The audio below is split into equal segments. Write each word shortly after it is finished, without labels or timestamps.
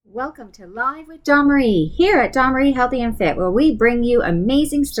Welcome to Live with Dawn Marie here at Dawn Marie Healthy and Fit, where we bring you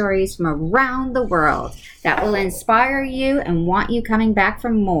amazing stories from around the world that will inspire you and want you coming back for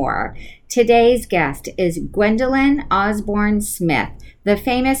more. Today's guest is Gwendolyn Osborne Smith, the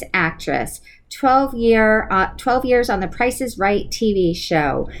famous actress, 12 years on The Price is Right TV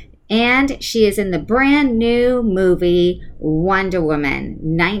show. And she is in the brand new movie Wonder Woman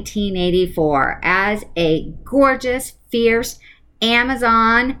 1984 as a gorgeous, fierce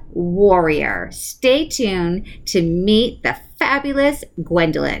Amazon warrior. Stay tuned to meet the fabulous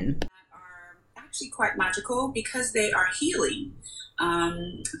Gwendolyn. Are actually quite magical because they are healing.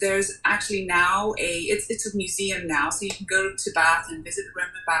 There's actually now it's a museum now, so you can go to Bath and visit the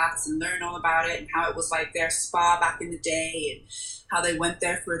Roman baths and learn all about it and how it was like their spa back in the day and how they went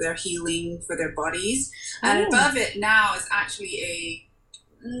there for their healing for their bodies. And above it now is actually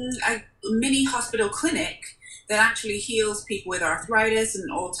a mini hospital clinic that actually heals people with arthritis and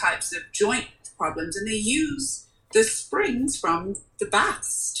all types of joint problems. And they use the springs from the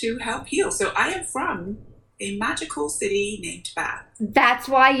baths to help heal. So I am from a magical city named Bath. That's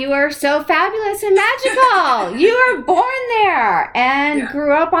why you are so fabulous and magical. You were born there and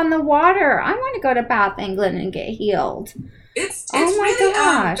grew up on the water. I want to go to Bath, England and get healed. It's oh my really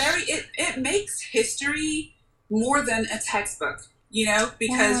gosh. it makes history more than a textbook,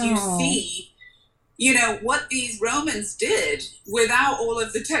 because you see what these Romans did without all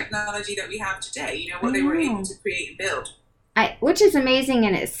of the technology that we have today, what they were able to create and build. Which is amazing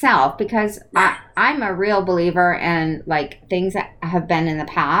in itself, because I'm a real believer in like things that have been in the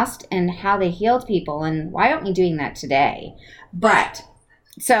past and how they healed people, and why aren't we doing that today? But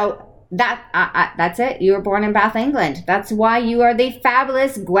so that's it. You were born in Bath, England. That's why you are the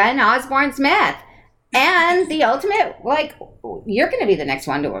fabulous Gwen Osborne Smith, and the ultimate, you're going to be the next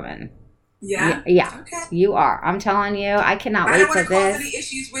Wonder Woman. Yeah. Okay. You are. I'm telling you, I cannot wait for this. I don't want to cause any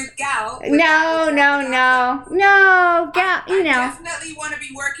issues with Gal. No, Gal. I definitely want to be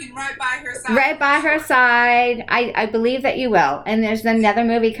working right by her side. Right by her side. I believe that you will. And there's another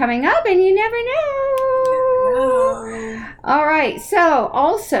movie coming up, and you never know. All right. So,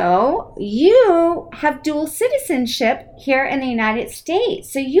 also, you have dual citizenship here in the United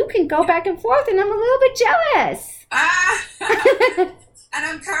States, so you can go back and forth, and I'm a little bit jealous. And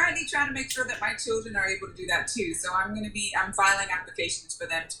I'm currently trying to make sure that my children are able to do that too. So I'm filing applications for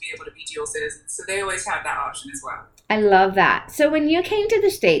them to be able to be dual citizens. So they always have that option as well. I love that. So when you came to the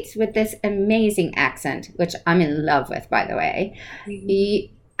States with this amazing accent, which I'm in love with, by the way,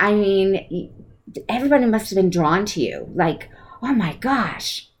 everybody must have been drawn to you. Like, oh my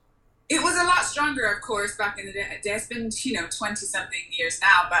gosh. It was a lot stronger, of course, back in the day. It's been, 20-something years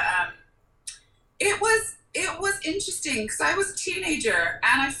now. But it was interesting because I was a teenager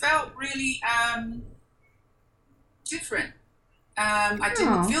and I felt really different. I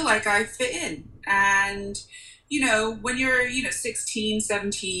didn't feel like I fit in. And, when you're, 16,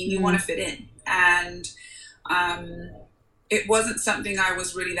 17, you want to fit in. And it wasn't something I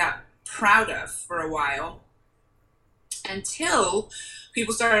was really that proud of for a while until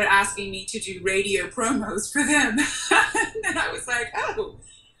people started asking me to do radio promos for them. And I was like, oh,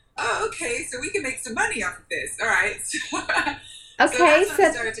 okay, so we can make some money off of this. All right. Okay, so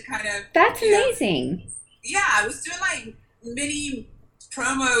I started to kind of... That's amazing. I was doing mini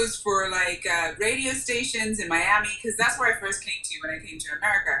promos for radio stations in Miami, because that's where I first came to when I came to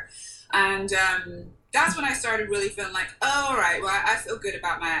America. And that's when I started really feeling like, oh, all right, well, I feel good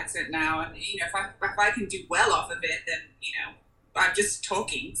about my accent now. And, if I can do well off of it, then, I'm just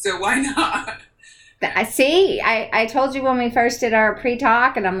talking. So why not? I see. I told you when we first did our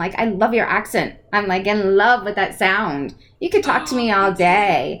pre-talk, and I'm like, I love your accent. I'm in love with that sound. You could talk to me all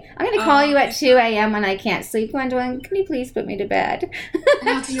day. I'm going to call you at 2 a.m. when I can't sleep. Gwendolyn, can you please put me to bed? And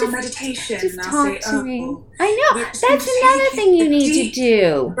I'll do your meditation. Just talk to me. I know. That's another thing you need to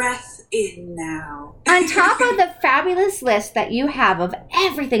do. Breath in now. On top of the fabulous list that you have of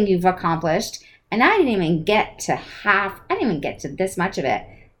everything you've accomplished, and I didn't even get to this much of it,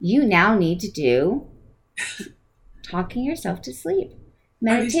 you now need to do talking yourself to sleep.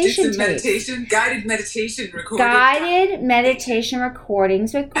 Meditation guided meditation recordings. Guided meditation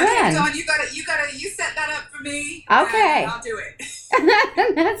recordings with Gwen. Okay, Dawn, you set that up for me. Okay. I'll do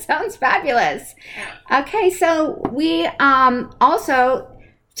it. That sounds fabulous. Yeah. Okay, so we also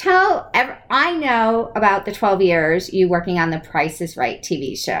I know about the 12 years you working on the Price is Right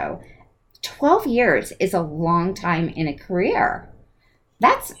TV show. 12 years is a long time in a career.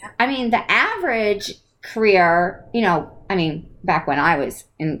 The average career, back when I was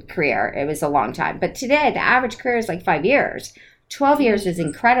in career, it was a long time. But today, the average career is 5 years. 12 years is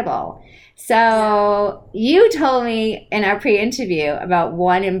incredible. So you told me in our pre-interview about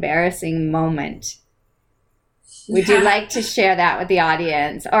one embarrassing moment. Would you like to share that with the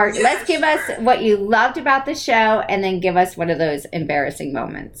audience? Or let's give us what you loved about the show and then give us one of those embarrassing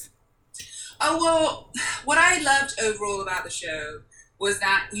moments. Oh, well, what I loved overall about the show was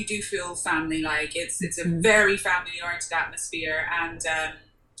that you do feel family-like. It's a very family-oriented atmosphere. And,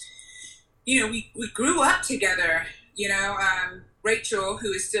 you know, we grew up together, you know. Rachel,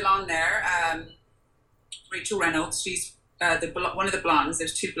 who is still on there, Rachel Reynolds, she's one of the blondes.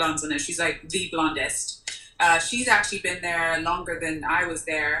 There's two blondes on there. She's like the blondest. She's actually been there longer than I was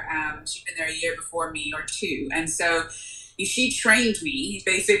there. She's been there a year before me or two. And so she trained me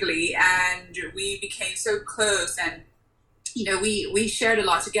basically, and we became so close, and, you know, we shared a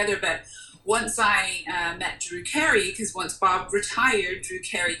lot together. But once I met Drew Carey, because once Bob retired, Drew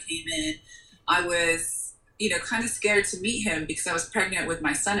Carey came in, I was, you know, kind of scared to meet him because I was pregnant with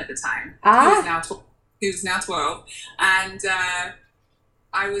my son at the time. He was now 12. And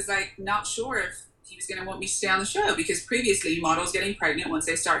I was like, not sure if he was going to want me to stay on the show, because previously models getting pregnant, once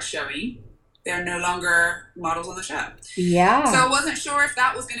they start showing, they're no longer models on the show. Yeah. So I wasn't sure if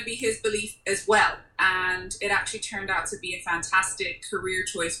that was going to be his belief as well. And it actually turned out to be a fantastic career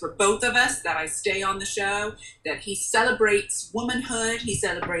choice for both of us, that I stay on the show, that he celebrates womanhood, he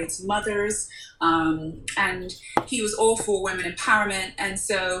celebrates mothers, and he was all for women empowerment. And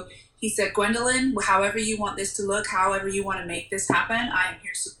so he said, Gwendolyn, however you want this to look, however you want to make this happen, I am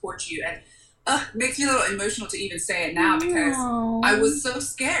here to support you. And it makes me a little emotional to even say it now, because I was so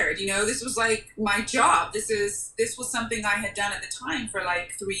scared. You know, this was like my job. This was something I had done at the time for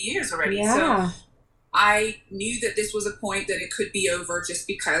like 3 years already. Yeah. So I knew that this was a point that it could be over, just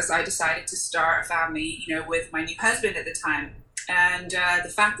because I decided to start a family, you know, with my new husband at the time. And the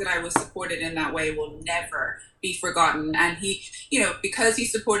fact that I was supported in that way will never be forgotten. And he, you know, because he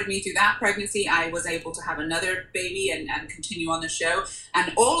supported me through that pregnancy, I was able to have another baby and continue on the show.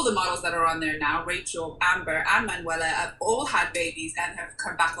 And all of the models that are on there now, Rachel, Amber, and Manuela, have all had babies and have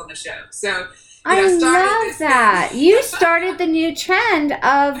come back on the show. So I love that. You started the new trend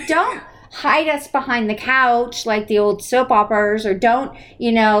of don't hide us behind the couch like the old soap operas, or don't,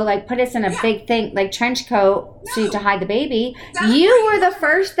 you know, like put us in a big thing like trench coat suit to hide the baby. You were the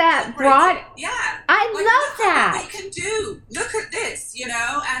first that brought I like, love that. What we can do. Look at this, you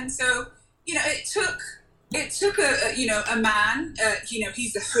know. And so, you know, it took a you know, a man, you know,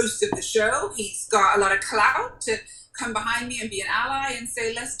 he's the host of the show, he's got a lot of clout, to come behind me and be an ally and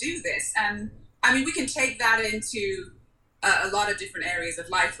say, let's do this. And I mean, we can take that into a lot of different areas of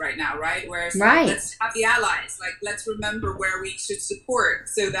life right now, right? Where it's like, let's have the allies. Like, let's remember where we should support,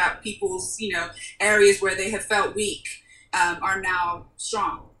 so that people's, you know, areas where they have felt weak are now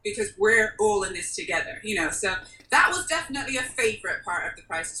strong, because we're all in this together, you know. So that was definitely a favorite part of The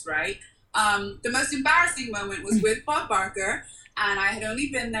Price is Right. The most embarrassing moment was with Bob Barker, and I had only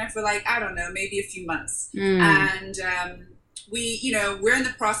been there for like, I don't know, maybe a few months. And we, you know, we're in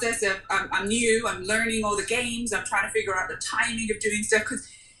the process of, I'm new, I'm learning all the games, I'm trying to figure out the timing of doing stuff, because,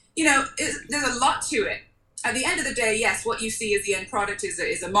 you know, there's a lot to it. At the end of the day, yes, what you see as the end product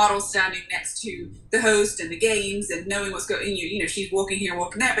is a model standing next to the host and the games and knowing what's going on. You know, she's walking here,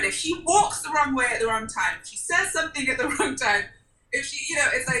 walking there, but if she walks the wrong way at the wrong time, if she says something at the wrong time, if she, you know,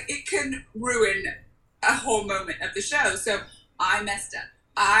 it's like, it can ruin a whole moment of the show. So I messed up.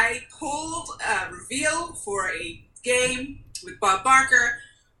 I pulled a reveal for a game with Bob Barker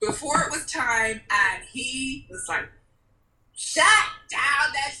before it was time, and he was like, shut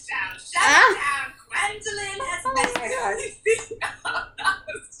down that show, shut down, Gwendolyn has messed everything up. I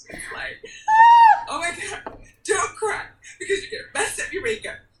was just like, oh my God, don't cry, because you're gonna mess up your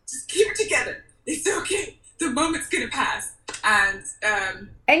makeup. Just keep it together. It's okay. The moment's gonna pass. And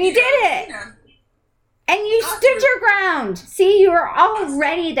you did it. You know, and you stood your ground. See, you were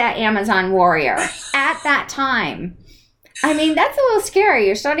already that Amazon warrior at that time. I mean, that's a little scary.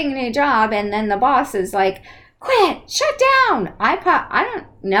 You're starting a new job, and then the boss is like, quit, shut down. I don't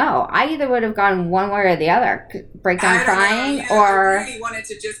know. I either would have gone one way or the other, break down crying, or... I really wanted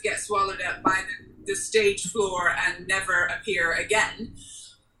to just get swallowed up by the stage floor and never appear again.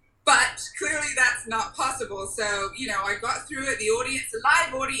 But clearly that's not possible. So, you know, I got through it. The audience, the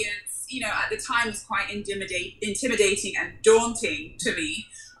live audience, you know, at the time was quite intimidating and daunting to me.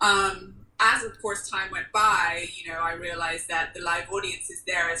 As, of course, time went by, you know, I realized that the live audience is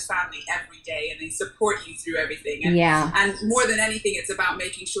there as family every day, and they support you through everything. And, and more than anything, it's about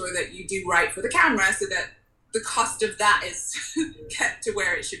making sure that you do right for the camera, so that the cost of that is kept to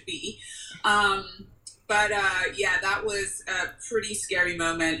where it should be. But But yeah, that was a pretty scary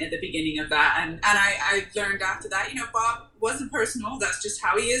moment at the beginning of that. And I learned after that, Bob wasn't personal. That's just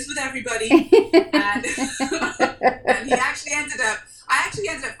how he is with everybody. And, and I actually ended up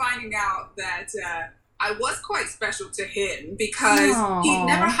finding out that I was quite special to him because he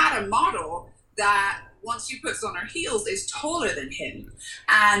never had a model that once she puts on her heels is taller than him.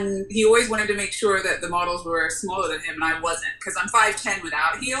 And he always wanted to make sure that the models were smaller than him, and I wasn't, because I'm 5'10"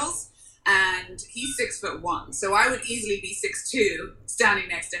 without heels. And he's 6'1", so I would easily be 6'2" standing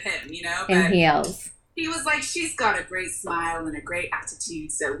next to him, But in heels. He was like, she's got a great smile and a great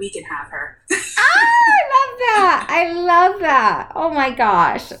attitude, so we can have her. I love that. Oh my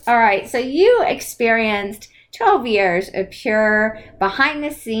gosh. All right. So you experienced 12 years of pure behind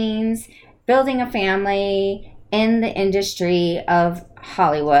the scenes, building a family in the industry of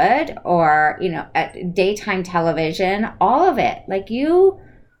Hollywood or, at daytime television, all of it. Like you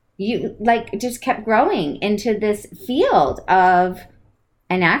like just kept growing into this field of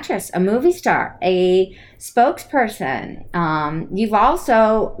an actress, a movie star, a spokesperson. You've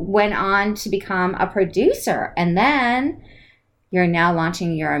also went on to become a producer, and then you're now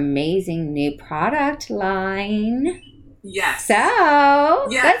launching your amazing new product line. Yes. So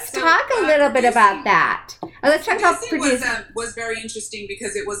let's talk a little bit about that. Let's talk about producing. Was very interesting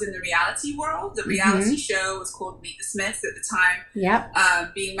because it was in the reality world. The reality show was called Meet the Smiths at the time. Yep.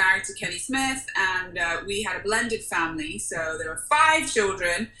 Being married to Kenny Smith, and we had a blended family. So there were 5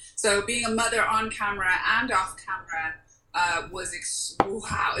 children. So being a mother on camera and off camera wow.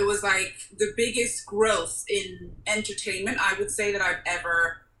 It was like the biggest growth in entertainment I would say that I've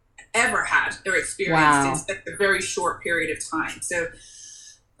ever had or experienced in such a very short period of time. So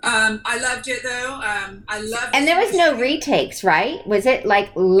I loved it though. I loved it. And there was no retakes, right? Was it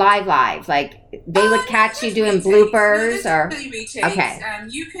like live? Like they would catch you doing bloopers or retakes. Okay.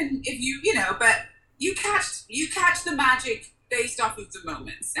 You can but you catch the magic based off of the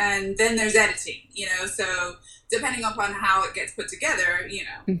moments, and then there's editing, so depending upon how it gets put together,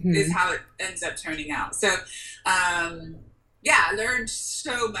 is how it ends up turning out. So yeah, I learned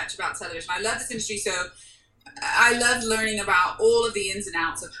so much about television. I love this industry, so I loved learning about all of the ins and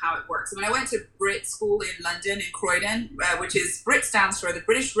outs of how it works. When I went to Brit School in London, in Croydon, which is, Brit stands for the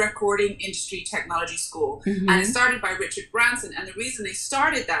British Recording Industry Technology School, and it's started by Richard Branson. And the reason they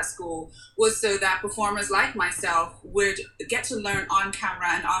started that school was so that performers like myself would get to learn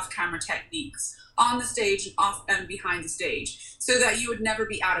on-camera and off-camera techniques on the stage, off and behind the stage, so that you would never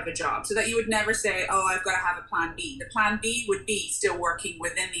be out of a job, so that you would never say, oh, I've got to have a plan B. The plan B would be still working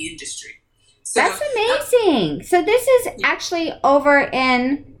within the industry. So that's amazing. So this is actually over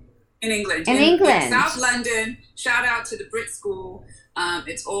in England. In South London. Shout out to the Brit School.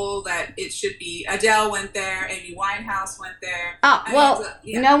 It's all that it should be. Adele went there. Amy Winehouse went there. Oh, well,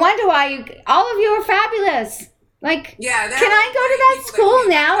 no wonder why all of you are fabulous. Like, can I go to that school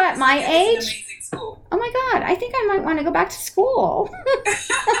now at my age? It's an amazing school. Oh my God, I think I might want to go back to school.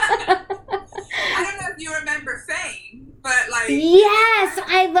 I don't know if you remember Fame, but like... Yes,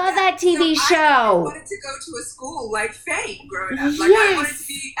 I love that TV show. I wanted to go to a school like Fame growing up. Like, I wanted to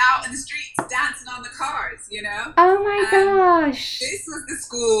be out in the streets dancing on the cars, Oh my gosh. This was the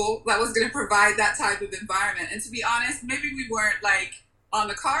school that was going to provide that type of environment. And to be honest, maybe we weren't like on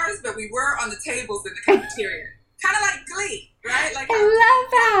the cars, but we were on the tables in the cafeteria. Kind of like Glee, right? Like, I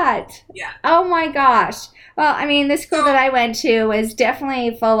love that. Yeah. Oh my gosh. Well, I mean, the school that I went to was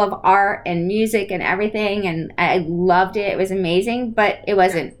definitely full of art and music and everything, and I loved it. It was amazing, but it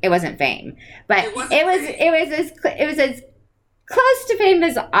wasn't Fame. But it was as close to Fame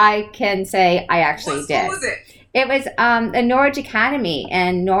as I can say I actually did. What was it? It was the Norwich Academy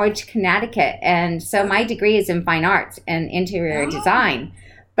in Norwich, Connecticut, and so my degree is in fine arts and interior design.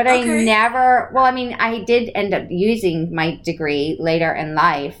 But I did end up using my degree later in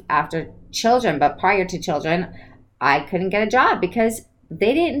life after children, but prior to children, I couldn't get a job because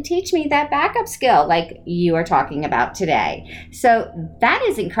they didn't teach me that backup skill like you are talking about today. So that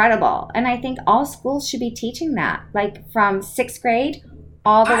is incredible. And I think all schools should be teaching that, like from 6th grade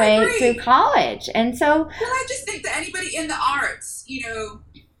all the way through college. And so... Well, I just think that anybody in the arts,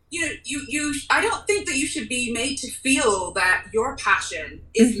 I don't think that you should be made to feel that your passion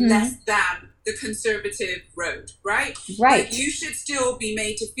is less than the conservative road, right? Right. Like, you should still be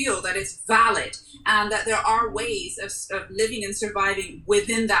made to feel that it's valid and that there are ways of living and surviving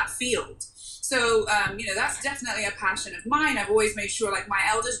within that field. So, that's definitely a passion of mine. I've always made sure, like, my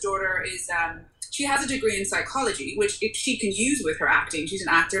eldest daughter is... she has a degree in psychology, which she can use with her acting. She's an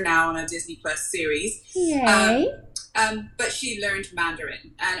actor now on a Disney Plus series. Yay. But she learned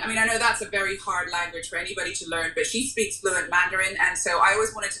Mandarin. And I mean, I know that's a very hard language for anybody to learn, but she speaks fluent Mandarin. And so I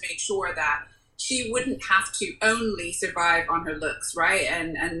always wanted to make sure that she wouldn't have to only survive on her looks, right?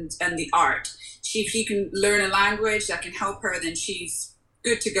 And the art. If she can learn a language that can help her, then she's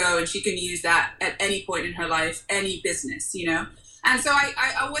good to go, and she can use that at any point in her life, any business, you know? And so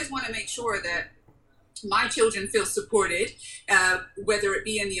I always want to make sure that my children feel supported, whether it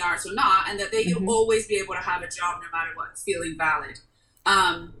be in the arts or not, and that they will always be able to have a job no matter what, feeling valid.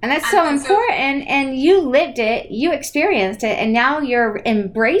 And that's so important. And you lived it, you experienced it, and now you're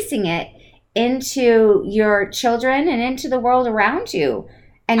embracing it into your children and into the world around you.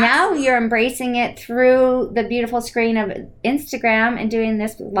 And now you're embracing it through the beautiful screen of Instagram and doing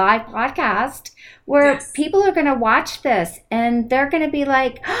this live podcast where people are going to watch this and they're going to be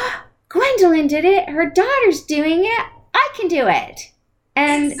like, oh, Gwendolyn did it. Her daughter's doing it. I can do it.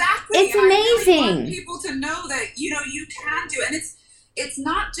 And it's amazing. I really want people to know that, you know, you can do it. And it's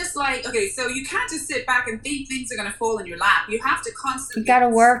not just like, okay, so you can't just sit back and think things are going to fall in your lap. You have to constantly. You got to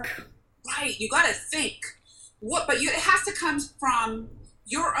work. Right. You got to think. But it has to come from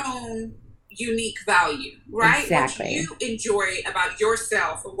your own unique value, right? Exactly. What you enjoy about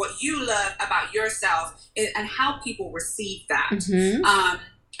yourself, or what you love about yourself, and how people receive that.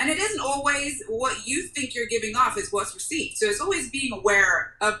 And it isn't always what you think you're giving off is what's received. So it's always being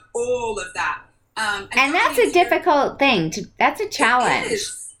aware of all of that. And that's a difficult thing. That's a challenge.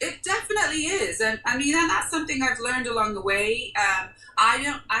 It definitely is. And I mean, and that's something I've learned along the way. I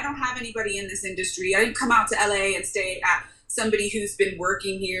don't have anybody in this industry. I didn't come out to LA and stay at somebody who's been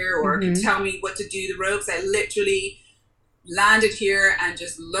working here or can tell me what to do the ropes. I literally landed here and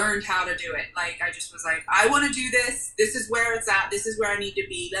just learned how to do it. Like, I just was like, I want to do this. This is where it's at. This is where I need to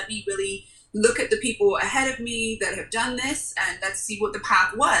be. Let me really look at the people ahead of me that have done this, and let's see what the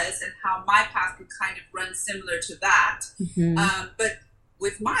path was and how my path can kind of run similar to that. But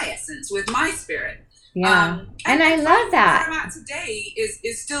with my essence, with my spirit. Yeah. And I love that. Where I'm at today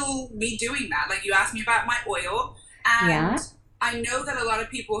is still me doing that. Like, you asked me about my oil. And I know that a lot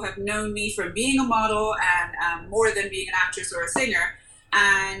of people have known me from being a model and more than being an actress or a singer.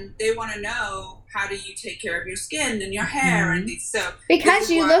 And they want to know, how do you take care of your skin and your hair? And so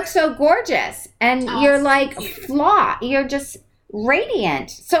because you look so gorgeous and you're like you're just radiant.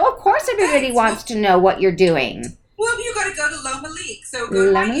 So of course everybody wants to know what you're doing. Well, you got to go to Lo Malik. So go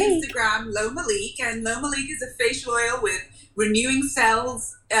to my Instagram, Lo Malik, and Lo Malik is a facial oil with renewing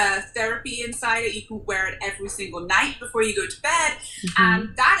cells therapy inside it. You can wear it every single night before you go to bed,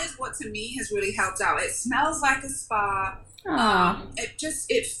 and that is what to me has really helped out. It smells like a spa.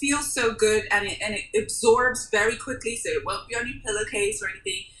 It feels so good, and it absorbs very quickly, so it won't be on your pillowcase or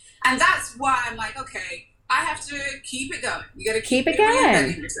anything. And that's why I'm like, okay, I have to keep it going. You got to keep it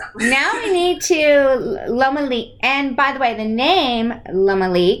going. Now we need to Lo Malik. And by the way, the name Lo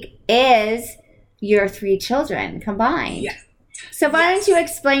Malik is your 3 children combined. Yes. So why don't you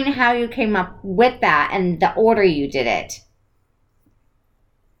explain how you came up with that and the order you did it?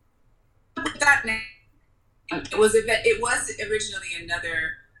 With that name, it was originally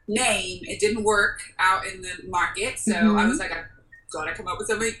another name. It didn't work out in the market, so I was like, I've got to come up with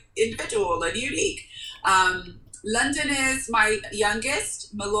something individual and unique. London is my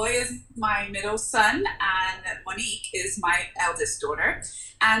youngest, Malloy is my middle son, and Monique is my eldest daughter.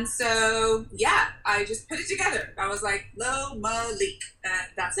 And so, yeah, I just put it together. I was like, Lo Malik.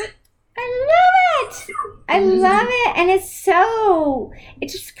 That's it. I love it. I love it. And it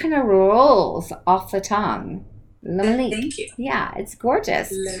just kind of rolls off the tongue. Lo Malik. Thank you. Yeah, it's gorgeous.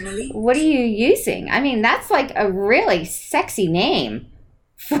 Lo Malik. What are you using? I mean, that's like a really sexy name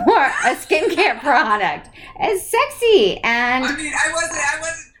for a skincare product. It's sexy. And I mean, I wasn't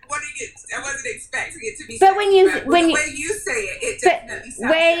expecting it to be but sexy, when the way you say it definitely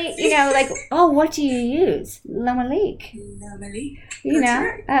sounds sexy. You know, like, oh, what do you use? Lo Malik. Lo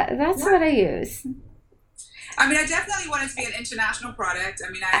Malik. That's what I use. I mean, I definitely want it to be an international product.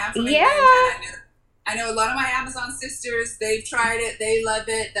 I mean, I am from England, and I know a lot of my Amazon sisters, they've tried it, they love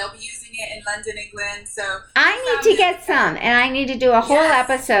it, they'll be using it in London, England. So I need to get some, and I need to do a whole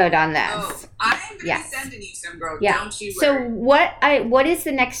episode on this. Oh, I am going to be sending you some, girl. Yeah. Don't you worry. So what is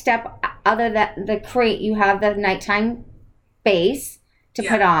the next step other than the create? You have the nighttime base to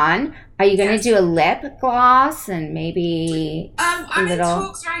put on. Are you going to do a lip gloss and maybe I'm in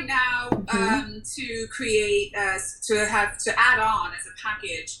talks right now to create to add on as a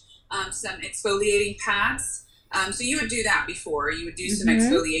package some exfoliating pads. So you would do that before. You would do some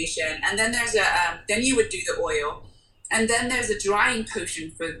exfoliation, and then there's then you would do the oil, and then there's a drying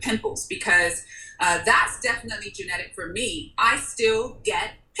potion for pimples, because that's definitely genetic for me. I still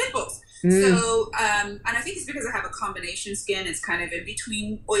get pit bulls. Mm. So, and I think it's because I have a combination skin. It's kind of in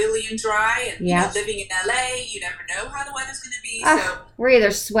between oily and dry. And, living in LA, you never know how the weather's going to be. So we're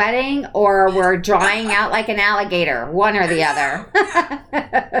either sweating or we're drying out like an alligator, one or the other. Yeah.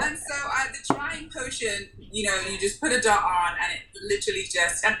 And so the drying potion, you just put a dot on and it literally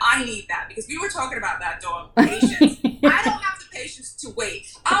and I need that because we were talking about that, Dawn, patience. I don't have the patience to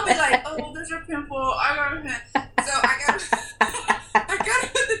wait. I'll be like, oh, there's a pimple. So I gotta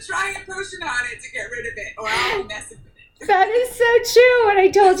put the drying potion on it to get rid of it or I'll be messing with it. That is so true. And I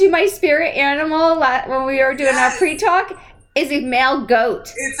told you my spirit animal when we were doing our pre-talk is a male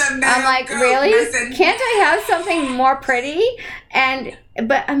goat. It's a male I'm like, goat. really? Listen. Can't I have something more pretty?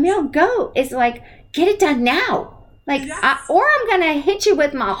 But a male goat is like, get it done now. Like, or I'm going to hit you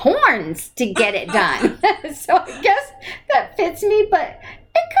with my horns to get it done. So I guess that fits me, but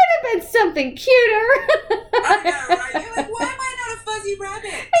it could have been something cuter. I know, right? You're like, why am I not a fuzzy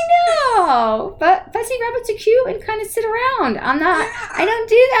rabbit? I know, but fuzzy rabbits are cute and kind of sit around. I don't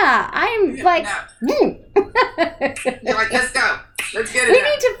do that. I'm like, You're like, let's go. Let's get it. We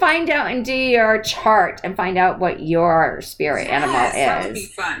need to find out and do your chart and find out what your spirit animal is. That would be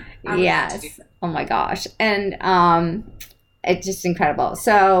fun. Yes. Oh my gosh. And it's just incredible.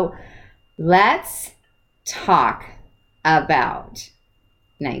 So let's talk about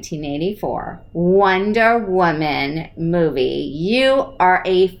 1984 Wonder Woman movie. You are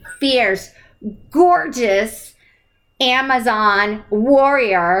a fierce, gorgeous Amazon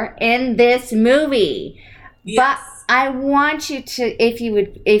warrior in this movie. Yes. But I want you to, if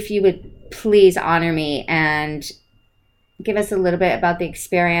you would please honor me and give us a little bit about the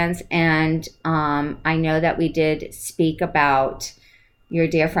experience. And I know that we did speak about your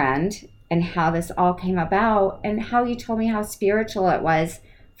dear friend and how this all came about and how you told me how spiritual it was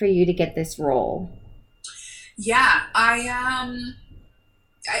for you to get this role. Yeah, I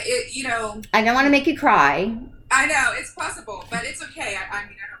don't want to make you cry. I know, it's possible, but it's okay. I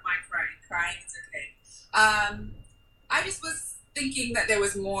mean, I don't mind crying. Crying is okay. I just was thinking that there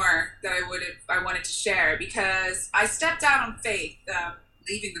was more that I wanted to share because I stepped out on faith,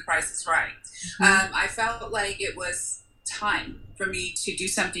 leaving The Price is Right. Mm-hmm. I felt like it was time for me to do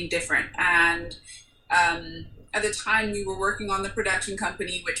something different. And at the time, we were working on the production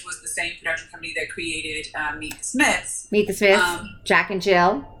company, which was the same production company that created Meet the Smiths. Meet the Smiths, Jack and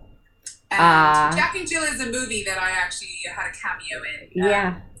Jill. And Jack and Jill is a movie that I actually had a cameo in.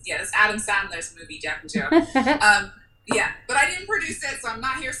 Yeah, it's Adam Sandler's movie, Jack and Jill. Yeah, but I didn't produce it, so I'm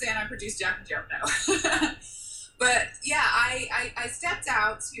not here saying I produced Jack and Jill, no. But yeah, I stepped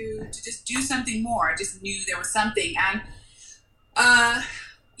out to just do something more. I just knew there was something. And,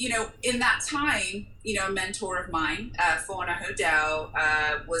 in that time, a mentor of mine, Fauna Hodel,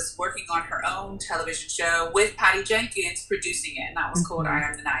 was working on her own television show with Patty Jenkins producing it, and that was called I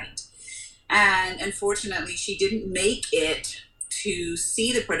Am the Night. And unfortunately, she didn't make it to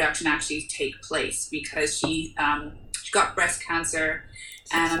see the production actually take place because she got breast cancer,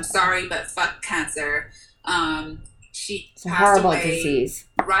 and I'm sorry, but fuck cancer. She it's a passed horrible away disease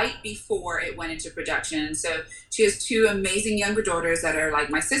right before it went into production. So she has two amazing younger daughters that are like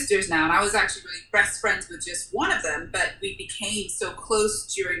my sisters now, and I was actually really best friends with just one of them, but we became so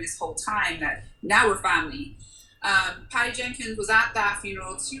close during this whole time that now we're family. Patty Jenkins was at that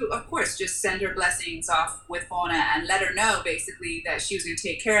funeral to, of course, just send her blessings off with Fauna and let her know basically that she was going to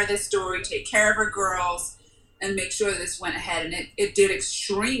take care of this story, take care of her girls, and make sure this went ahead. And it did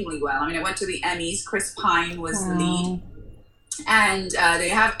extremely well. I mean, it went to the Emmys. Chris Pine was the lead. And they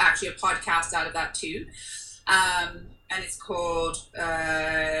have actually a podcast out of that too. And it's called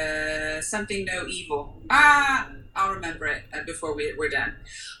Something No Evil. I'll remember it before we're done.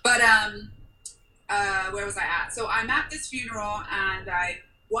 But where was I at? So I'm at this funeral and I'm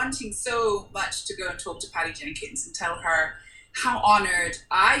wanting so much to go and talk to Patty Jenkins and tell her how honored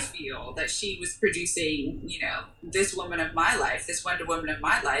I feel that she was producing, this woman of my life, this Wonder Woman of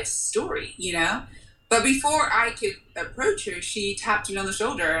my life story, But before I could approach her, she tapped me on the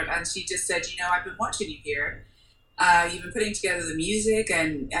shoulder and she just said, I've been watching you here. You've been putting together the music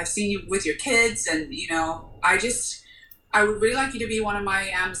and I've seen you with your kids and, I would really like you to be one of my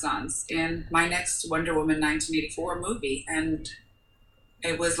Amazons in my next Wonder Woman 1984 movie. And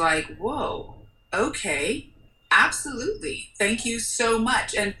it was like, whoa, okay, absolutely. Thank you so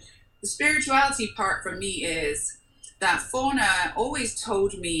much. And the spirituality part for me is that Fauna always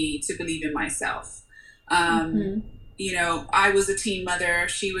told me to believe in myself. I was a teen mother.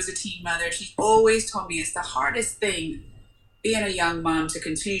 She was a teen mother. She always told me it's the hardest thing being a young mom to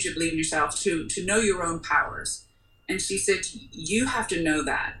continue to believe in yourself, to know your own powers. And she said, you have to know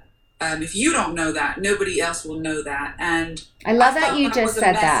that. If you don't know that, nobody else will know that. And I love that you just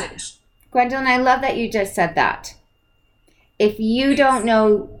said that. Gwendolyn, I love that you just said that. If you don't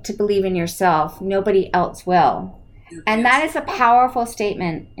know to believe in yourself, nobody else will. And that is a powerful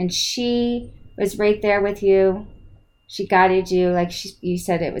statement. And she was right there with you. She guided you. Like you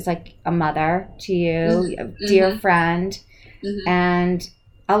said, it was like a mother to you, a dear friend. And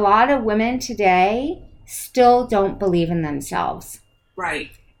a lot of women today still don't believe in themselves.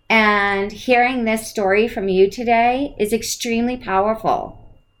 Right. And hearing this story from you today is extremely powerful.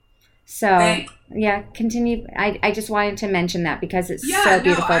 So, yeah, continue. I just wanted to mention that because it's so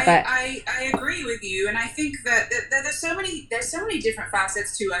beautiful. I agree with you, and I think that there's so many different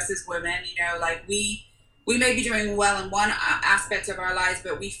facets to us as women. You know, like we may be doing well in one aspect of our lives,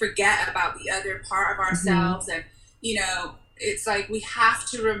 but we forget about the other part of ourselves, and you know, it's like we have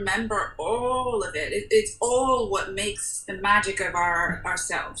to remember all of it. It's all what makes the magic of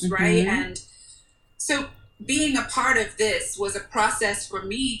ourselves, right? And so being a part of this was a process for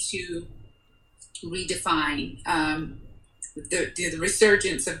me to redefine the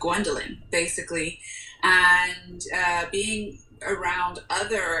resurgence of Gwendolyn, basically, and being around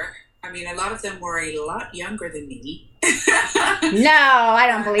other. I mean, a lot of them were a lot younger than me. No, I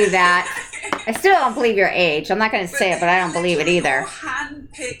don't believe that. I still don't believe your age. I'm not going to say it, but I don't believe it either.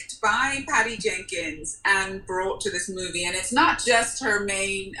 Handpicked by Patty Jenkins and brought to this movie, and it's not just her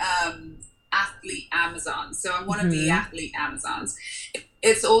main athlete Amazon. So I'm one of the athlete Amazons.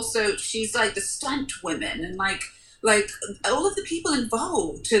 It's also, she's like the stunt women and like all of the people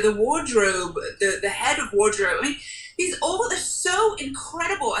involved, to the wardrobe, the head of wardrobe. I mean, they're so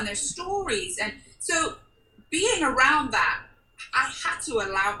incredible, and their stories. And so being around that, I had to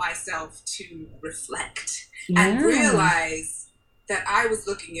allow myself to reflect and realize that I was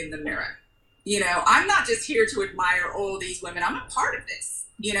looking in the mirror. You know, I'm not just here to admire all these women. I'm a part of this.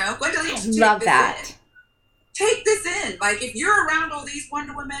 You know, Gwendolyn, take this in. Like, if you're around all these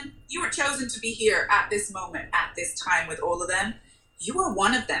Wonder Women, you were chosen to be here at this moment, at this time with all of them. You are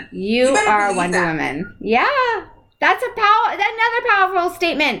one of them. You are a Wonder Woman. Yeah. That's another powerful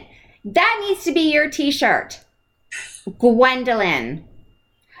statement. That needs to be your t-shirt. Gwendolyn,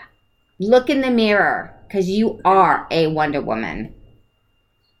 look in the mirror, because you are a Wonder Woman.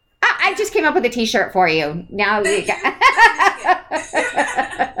 I just came up with a t-shirt for you. Now Let's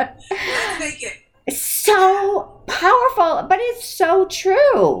make it. It's so powerful, but it's so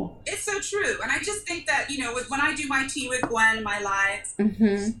true. It's so true. And I just think that, you know, when I do my Tea with Gwen, my lives,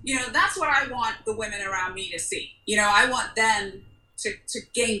 you know, that's what I want the women around me to see. You know, I want them to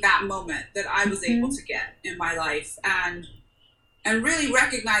gain that moment that I was able to get in my life, and really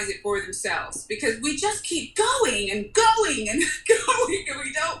recognize it for themselves, because we just keep going and going and going, and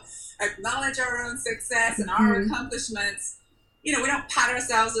we don't acknowledge our own success and our accomplishments. You know, we don't pat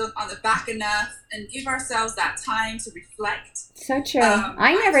ourselves on the back enough and give ourselves that time to reflect. So true.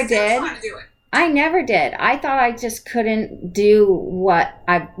 I never did. Trying to do it. I never did. I thought I just couldn't do what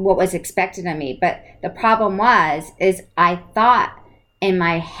was expected of me. But the problem is I thought in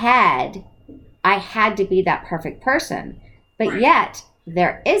my head I had to be that perfect person. But yet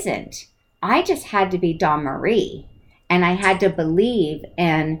there isn't. I just had to be Dawn Marie, and I had to believe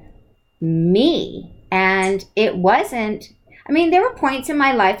in me. And it wasn't. I mean, there were points in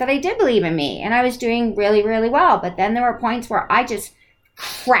my life that I did believe in me, and I was doing really, really well. But then there were points where I just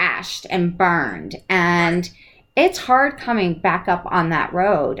crashed and burned. And it's hard coming back up on that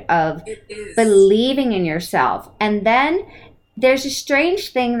road of believing in yourself. And then there's a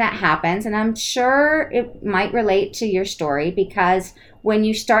strange thing that happens, and I'm sure it might relate to your story, because when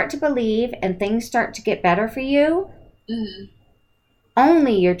you start to believe and things start to get better for you,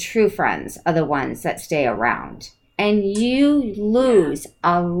 only your true friends are the ones that stay around. And you lose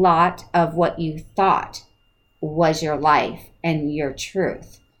a lot of what you thought was your life and your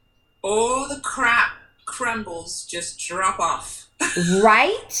truth. All the crap crumbles, just drop off.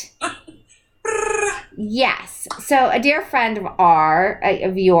 Right? Yes. So a dear friend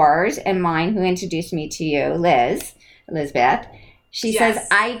of yours and mine who introduced me to you, Elizabeth, she says,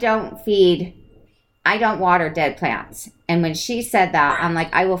 I don't water dead plants. And when she said that, I'm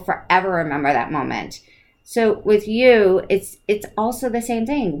like, I will forever remember that moment. So with you, it's also the same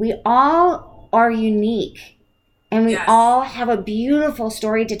thing. We all are unique, and we all have a beautiful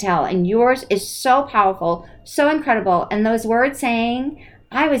story to tell. And yours is so powerful, so incredible. And those words saying,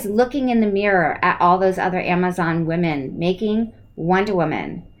 I was looking in the mirror at all those other Amazon women making Wonder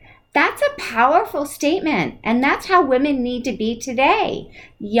Woman. That's a powerful statement. And that's how women need to be today.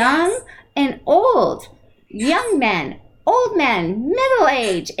 Young and old, young men, old men, middle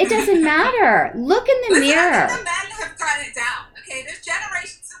age, it doesn't matter. Look in the mirror. The men have gotten it down. Okay, there's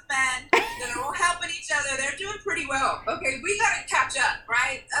generations of men Okay, we gotta catch up,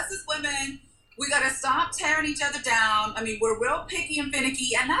 right? Us as women, we gotta stop tearing each other down. I mean, we're real picky and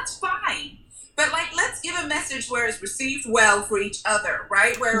finicky, and that's fine. But like, let's give a message where it's received well for each other,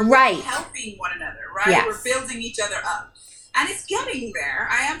 right? Where Right. we're helping one another, right? Yes. We're building each other up, and it's getting there.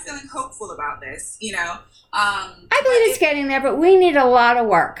 I am feeling hopeful about this, you know. I believe it's getting there, but we need a lot of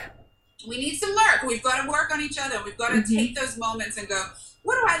work. We need some work. We've got to work on each other. We've got to take those moments and go,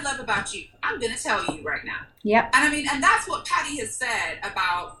 what do I love about you? I'm going to tell you right now. Yep. And I mean, and that's what Patty has said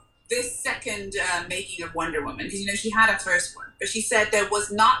about this second making of Wonder Woman. Because, you know, she had a first one. But she said there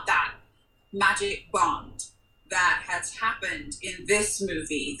was not that magic bond that has happened in this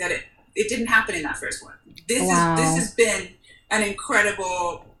movie, that it didn't happen in that first one. This has been an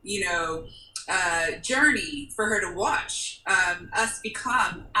incredible, you know, journey for her to watch us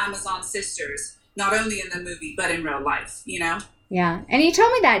become Amazon sisters, not only in the movie but in real life, you know. Yeah, and you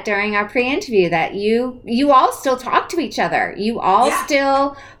told me that during our pre-interview that you all still talk to each other. You all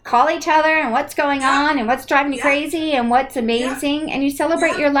still call each other and what's going on and what's driving you crazy and what's amazing, and you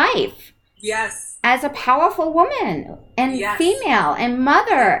celebrate your life. Yes. As a powerful woman and female and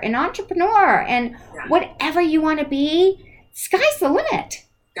mother and entrepreneur and whatever you want to be, sky's the limit.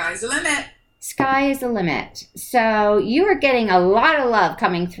 Sky's the limit. Sky is the limit. So you are getting a lot of love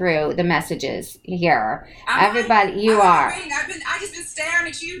coming through the messages here. Everybody, you are. I just been staring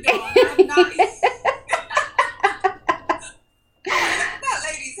at you, Dawn. I'm not. That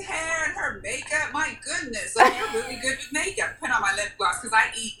lady's hair and her makeup. My goodness, like, you're really good with makeup. Put on my lip gloss because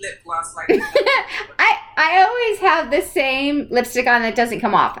I eat lip gloss like. I always have the same lipstick on that doesn't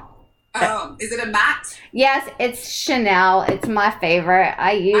come off. Oh, is it a matte? Yes, it's Chanel. It's my favorite.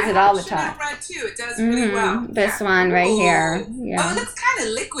 I use it all the time. Chanel red too. It does really well. This one right here. Yeah. Oh, it looks kind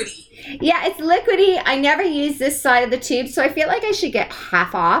of liquidy. Yeah, it's liquidy. I never use this side of the tube, so I feel like I should get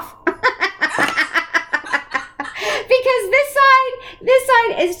half off. Because this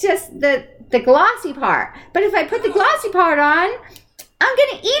side is just the glossy part. But if I put the glossy part on, I'm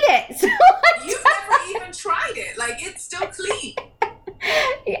gonna eat it. So you've never even tried it. Like, it's still clean.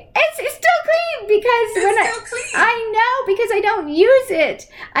 It's still clean because I know, because I don't use it.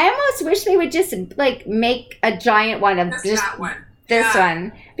 I almost wish they would just like make a giant one of this one,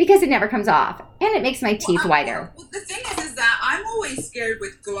 because it never comes off and it makes my teeth whiter. Well, the thing is that I'm always scared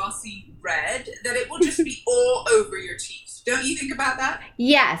with glossy red that it will just be all over your teeth. Don't you think about that?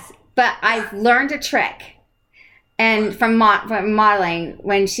 Yes, but I've learned a trick. And from modeling,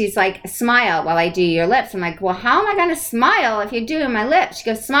 when she's like, smile while I do your lips. I'm like, well, how am I going to smile if you're doing my lips? She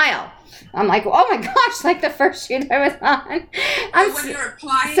goes, smile. I'm like, oh my gosh, like the first shoot I was on. When you're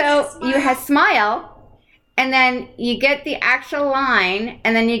applying you have smile, and then you get the actual line,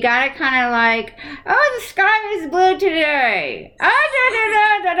 and then you got to kind of like, oh, the sky is blue today.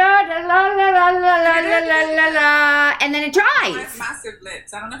 And then it dries. I have massive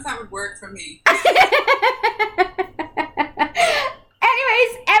lips. I don't know if that would work for me.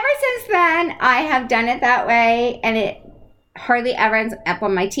 Anyways, ever since then, I have done it that way, and it hardly ever ends up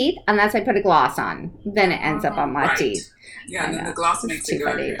on my teeth unless I put a gloss on. Then it ends up on my teeth. Yeah, and then the gloss makes it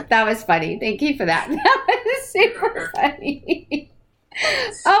go funny. That was funny. Thank you for that. That was super funny.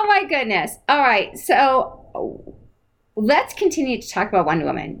 Oh my goodness. All right, so let's continue to talk about Wonder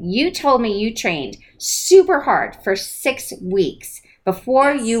Woman. You told me you trained super hard for 6 weeks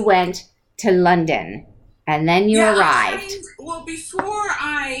before you went to London. And then you arrived.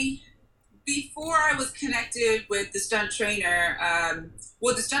 Before I was connected with the stunt trainer,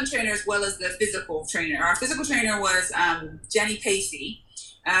 the stunt trainer as well as the physical trainer. Our physical trainer was Jenny Pacey.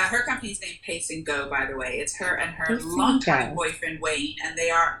 Her company's named Pace and Go, by the way. It's her and her longtime boyfriend, Wayne, and they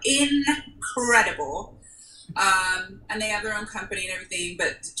are incredible. And they have their own company and everything,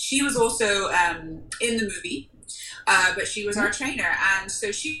 but she was also in the movie. But she was our trainer, and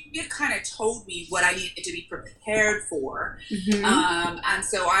so she kind of told me what I needed to be prepared for. And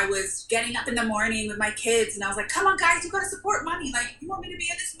so I was getting up in the morning with my kids, and I was like, come on, guys, you got to support mommy. Like, you want me to be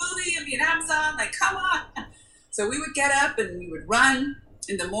in this movie and be an Amazon? Like, come on. So we would get up, and we would run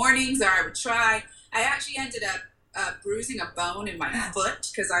in the mornings, or I would try. I actually ended up bruising a bone in my foot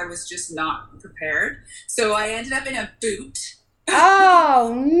because I was just not prepared. So I ended up in a boot.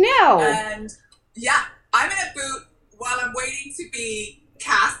 Oh, no. And, yeah, I'm in a boot while I'm waiting to be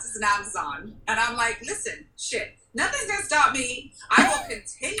cast as an Amazon. And I'm like, listen, shit, nothing's going to stop me. I will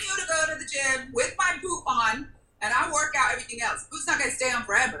continue to go to the gym with my boot on, and I'll work out everything else. Boot's not going to stay on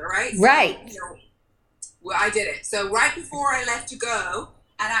forever, right? Right. So, well, I did it. So right before I left to go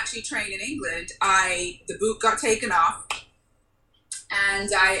and actually train in England, the boot got taken off, and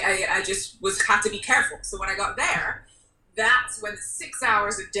I just had to be careful. So when I got there, that's when the 6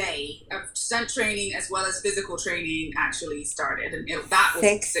 hours a day of stunt training as well as physical training actually started. And that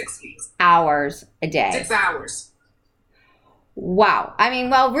was 6 weeks. Hours a day. 6 hours. Wow. I mean,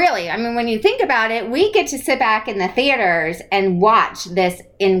 well, really, I mean, when you think about it, we get to sit back in the theaters and watch this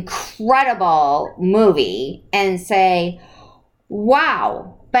incredible movie and say,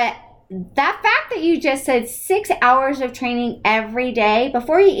 wow. But that fact that you just said 6 hours of training every day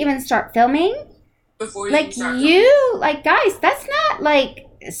before you even start filming, like guys, that's not like,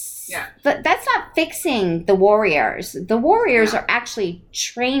 that's not fixing the warriors. The warriors are actually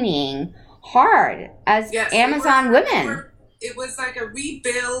training hard as Amazon women. It was like a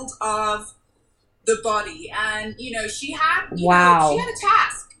rebuild of the body. And, she had, she had a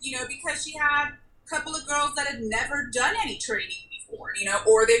task, because she had a couple of girls that had never done any training before,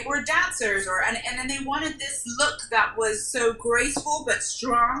 or they were dancers and then they wanted this look that was so graceful but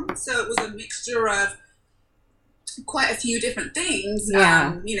strong. So it was a mixture of quite a few different things,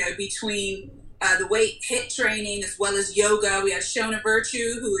 between the weight HIIT training as well as yoga. We had Shona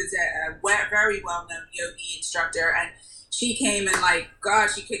Virtue, who is a very well-known yogi instructor, and she came and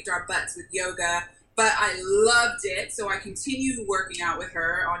she kicked our butts with yoga, but I loved it. So I continued working out with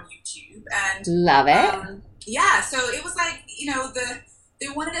her on YouTube and love it. So it was like, they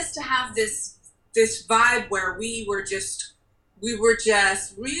wanted us to have this vibe where we were just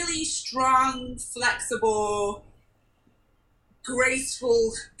really strong, flexible,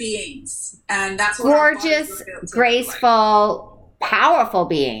 graceful beings. And that's what gorgeous, graceful, powerful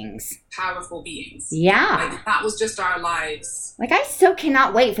beings. Powerful beings. Yeah. That was just our lives. I still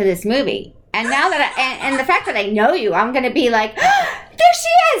cannot wait for this movie. And now that and the fact that I know you, I'm going to be like, oh, there she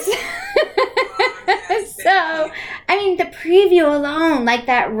is. So, I mean, the preview alone,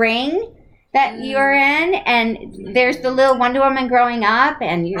 that ring that you're in, and there's the little Wonder Woman growing up,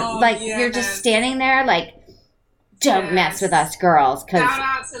 and you're you're just standing there don't mess with us girls. Shout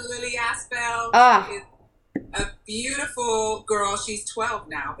out to Lily Aspel. Oh. A beautiful girl. She's 12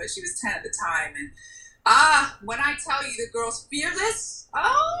 now, but she was 10 at the time. And when I tell you the girl's fearless,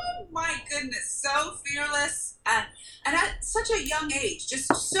 oh my goodness, so fearless, and at such a young age,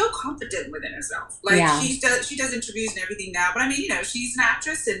 just so confident within herself. She does interviews and everything now, but I mean, she's an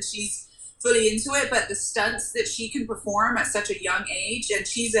actress and she's fully into it. But the stunts that she can perform at such a young age, and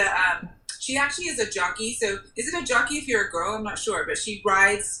she actually is a jockey. So is it a jockey if you're a girl? I'm not sure, but she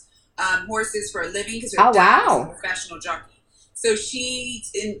rides horses for a living because her dad is a professional jockey. So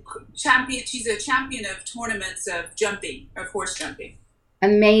she's a champion of tournaments of horse jumping.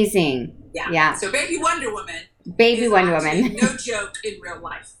 Amazing. Yeah. So Baby Wonder Woman. No joke in real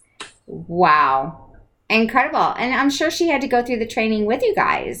life. Wow. Incredible. And I'm sure she had to go through the training with you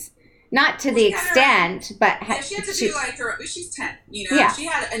guys. Not to the extent, but she had to do she's 10, Yeah.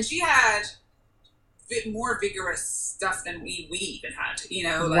 She had more vigorous stuff than we even had,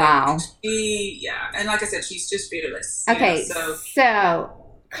 wow. And like I said, she's just fearless. Okay, so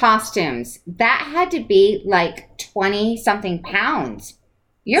costumes, that had to be 20 something pounds.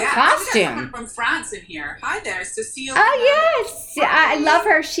 Your costume from France in here. Hi there, Cecile. Oh yes, I love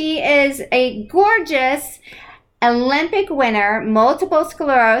her. She is a gorgeous Olympic winner, multiple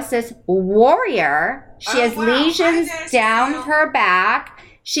sclerosis warrior. She has lesions down her back.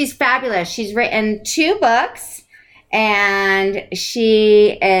 She's fabulous. She's written 2 books, and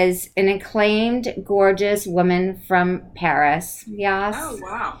she is an acclaimed, gorgeous woman from Paris. Yes. Oh,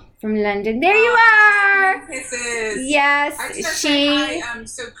 wow. From London. There you are. Kisses. Yes.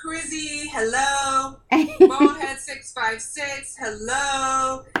 So Crizzy, hello. Ballhead 656,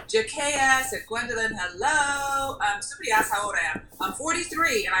 hello. Jakea said Gwendolyn, hello. Somebody asked how old I am. I'm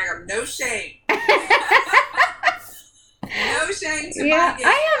 43, and I have no shame. No shame to my game.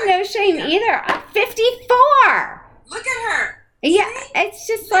 I have no shame either. I'm 54. Look at her. Yeah, it's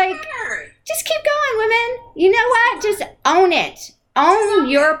just just keep going, women. You know what? Just own it. Own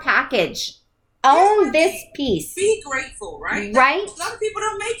your package. Own this piece. Be grateful, right? Right? A lot of people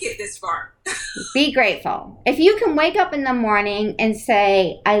don't make it this far. Be grateful. If you can wake up in the morning and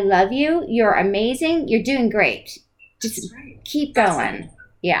say, I love you, you're amazing, you're doing great. Just keep going. Right.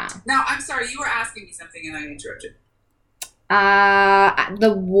 Yeah. Now, I'm sorry, you were asking me something and I interrupted.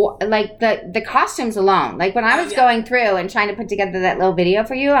 The costumes alone. When I was going through and trying to put together that little video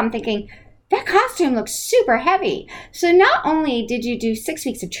for you, I'm thinking, that costume looks super heavy. So not only did you do 6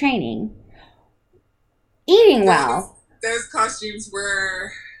 weeks of training, eating well. Those costumes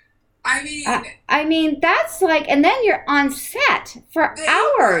were, I mean, that's and then you're on set for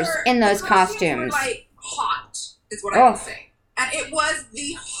hours in those costumes. Were hot, is what I would say. And it was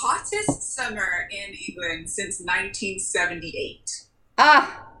the hottest summer in England since 1978.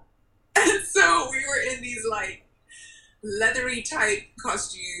 Ah. And so we were in these leathery type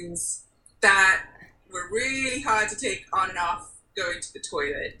costumes that were really hard to take on and off going to the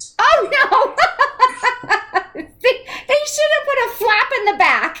toilet. Oh no! They should have put a flap in the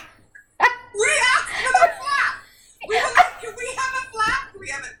back. We asked for the flap. We were like, can we have a flap? We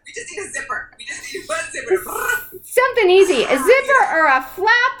just need a zipper. We just need one zipper. Something easy. A zipper or a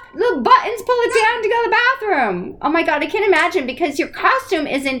flap. Little buttons, pull it down to go to the bathroom. Oh my God, I can't imagine because your costume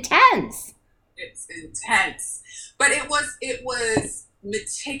is intense. It's intense. But it was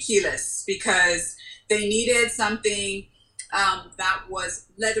meticulous because they needed something that was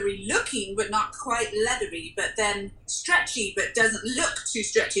leathery looking, but not quite leathery, but then stretchy, but doesn't look too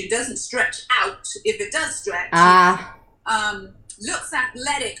stretchy. It doesn't stretch out if it does stretch. Looks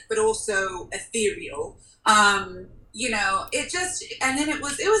athletic, but also ethereal. It just, and then it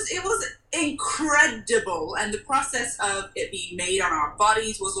was incredible. And the process of it being made on our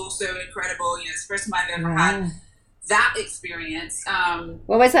bodies was also incredible. It's the first time I've ever had that experience.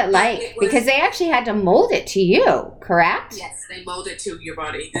 What was it like? Because they actually had to mold it to you, correct? Yes, they mold it to your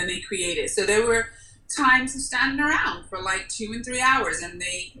body and they create it. So there were times of standing around for like 2 and 3 hours, and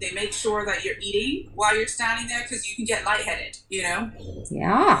they make sure that you're eating while you're standing there because you can get lightheaded, Yeah.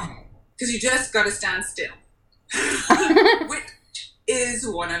 Because you just got to stand still, which is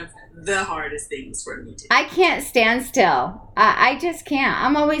one of the hardest things for me to do. I can't stand still. I just can't.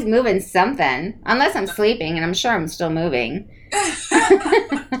 I'm always moving something, unless I'm sleeping, and I'm sure I'm still moving.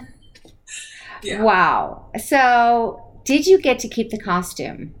 Yeah. Wow. So, did you get to keep the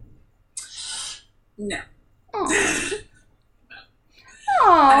costume? No. Oh.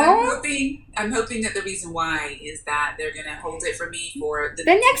 I'm hoping that the reason why is that they're going to hold it for me for the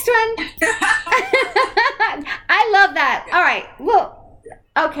next one. I love that. All right. Well,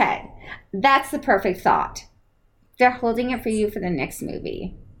 okay. That's the perfect thought. They're holding it for you for the next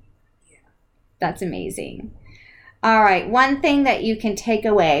movie. Yeah. That's amazing. All right. One thing that you can take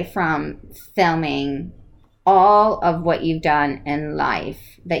away from filming all of what you've done in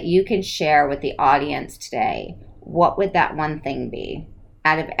life that you can share with the audience today, what would that one thing be?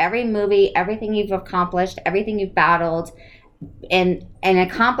 Out of every movie, everything you've accomplished, everything you've battled, and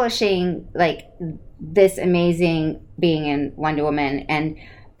accomplishing like this amazing being in Wonder Woman and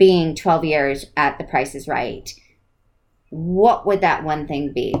being 12 years at The Price is Right, what would that one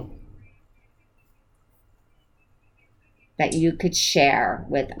thing be that you could share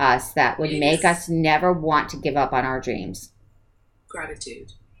with us that would make us never want to give up on our dreams?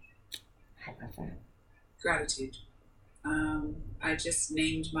 Gratitude. I love that. Gratitude. I just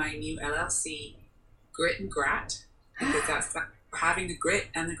named my new LLC Grit and Grat because that's having the grit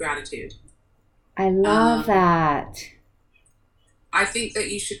and the gratitude. I love that. I think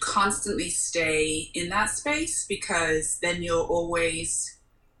that you should constantly stay in that space because then you'll always,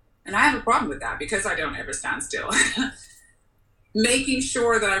 and I have a problem with that because I don't ever stand still, making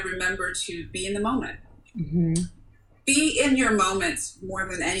sure that I remember to be in the moment. Mm-hmm. Be in your moments more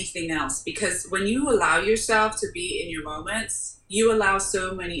than anything else, because when you allow yourself to be in your moments, you allow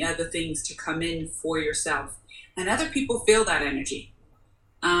so many other things to come in for yourself, and other people feel that energy.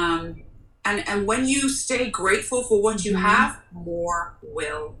 And when you stay grateful for what you have, more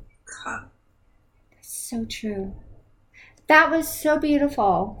will come. So true. That was so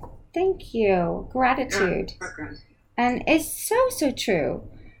beautiful. Thank you. Gratitude. Okay. And it's so true.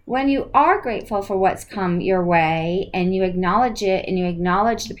 When you are grateful for what's come your way and you acknowledge it and you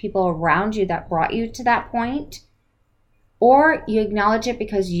acknowledge the people around you that brought you to that point, or you acknowledge it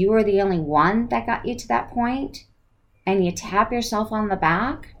because you were the only one that got you to that point, and you tap yourself on the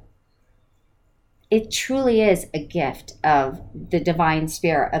back, it truly is a gift of the divine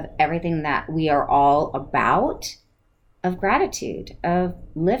spirit of everything that we are all about, of gratitude, of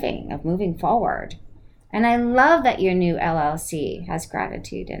living, of moving forward. And I love that your new LLC has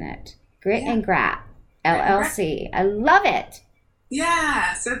gratitude in it. Grit and Grat LLC. I love it.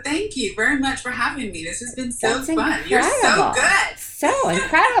 Yeah. So thank you very much for having me. This has been so That's fun. incredible. You're so good. So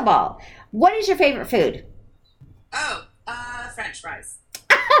incredible. What is your favorite food? Oh, French fries.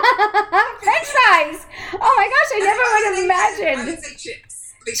 French fries. Oh my gosh, I never would have imagined. I would say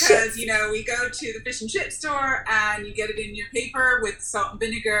chips. Because, we go to the fish and chip store and you get it in your paper with salt and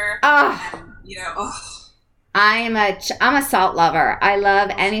vinegar. Oh. And, I'm a salt lover. I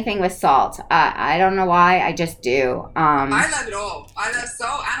love anything with salt. I don't know why. I just do. I love it all. I love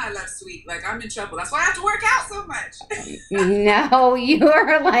salt and I love sweet. Like, I'm in trouble. That's why I have to work out so much. No, you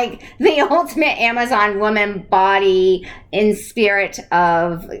are like the ultimate Amazon woman, body in spirit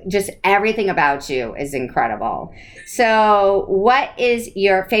of just everything about you is incredible. So what is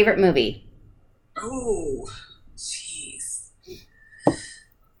your favorite movie? Oh, jeez.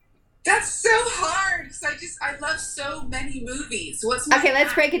 That's so hard. I love so many movies. What's my Okay,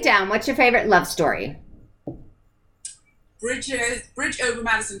 let's break it down. What's your favorite love story? Bridge over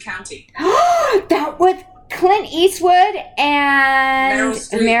Madison County. That with Clint Eastwood and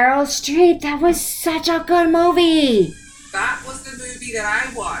Meryl Streep. That was such a good movie. That was the movie that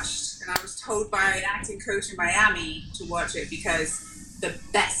I watched, and I was told by an acting coach in Miami to watch it because the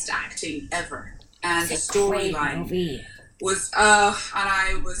best acting ever. And the storyline was, and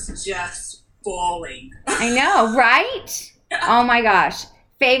I was just falling. I know, right? Oh my gosh.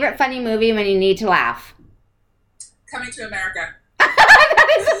 Favorite funny movie when you need to laugh? Coming to America.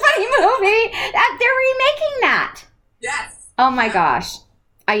 That is a funny movie. They're remaking that. Yes. Oh my gosh.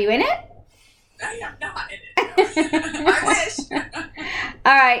 Are you in it? I am not in it. No. I wish.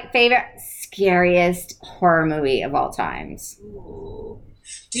 All right. Favorite, scariest horror movie of all times? Ooh.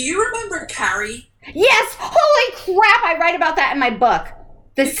 Do you remember Carrie? Yes. Holy crap. I write about that in my book.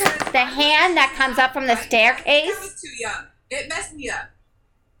 The hand that comes up from the staircase. I was too young. It messed me up.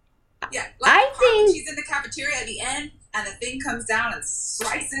 Yeah. I think she's in the cafeteria at the end and the thing comes down and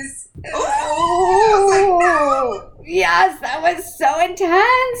slices. Oh, no. Yes, that was so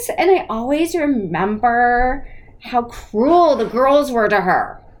intense. And I always remember how cruel the girls were to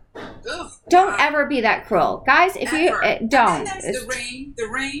her. Ugh, don't ever be that cruel. Guys, if you don't. And then there's The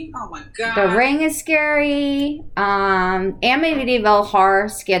Ring. Oh my God. The Ring is scary. Amityville Horror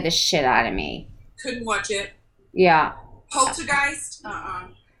scared the shit out of me. Couldn't watch it. Yeah. Poltergeist?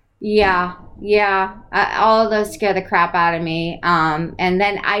 Yeah. All of those scare the crap out of me. And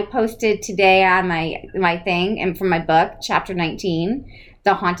then I posted today on my thing and from my book, chapter 19,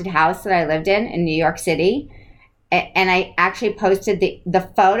 the haunted house that I lived in New York City. And I actually posted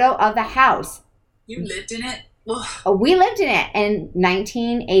the photo of the house. You lived in it? Ugh. We lived in it in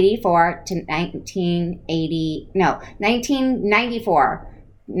 1994 to 1994,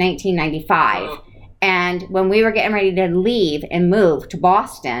 1995. Oh. And when we were getting ready to leave and move to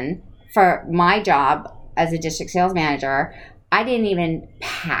Boston for my job as a district sales manager, I didn't even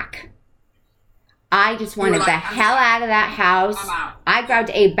pack. I just wanted the hell out of that house. I'm out. I grabbed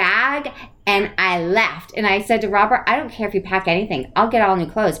a bag and I left. And I said to Robert, I don't care if you pack anything. I'll get all new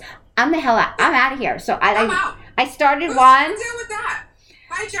clothes. I'm the hell out. I'm out of here. So I'm out. I started What's one. the deal with that?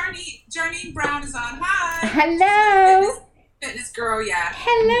 Hi, Jarnine Brown is on. Hi. Hello. Fitness girl, yeah.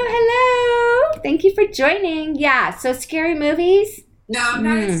 Hello. Thank you for joining. Yeah. So scary movies? No, I'm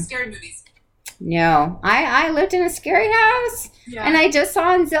not into scary movies. No. I lived in a scary house. Yeah. And I just saw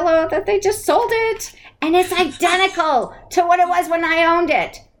on Zillow that they just sold it. And it's identical to what it was when I owned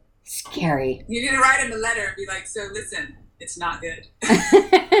it. Scary. You need to write him a letter and be like, so listen, it's not good.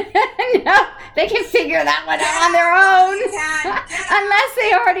 No, they can figure that one out on their own. Unless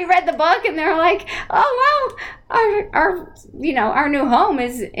they already read the book and they're like, oh, well, our new home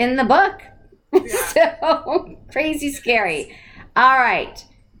is in the book. Yeah. So crazy scary. All right.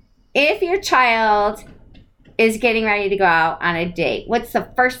 If your child is getting ready to go out on a date, what's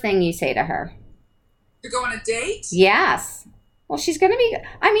the first thing you say to her? To go on a date? Yes. Well, she's going to be,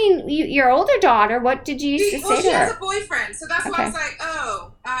 your older daughter, what did you used to say to her? She has a boyfriend. So that's why I was like,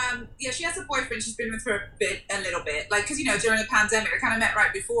 yeah, she has a boyfriend. She's been with for a little bit. Like, because, during the pandemic, I kind of met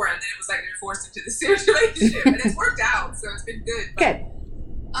right before, and then it was like they were forced into this serious relationship. And it's worked out, so it's been good. But, good.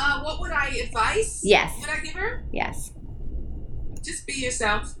 What would I advise? Yes. Would I give her? Yes. Just be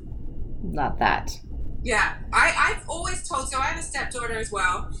yourself. Love that. Yeah. I've always told, so I have a stepdaughter as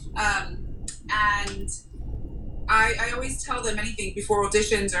well. And I always tell them anything before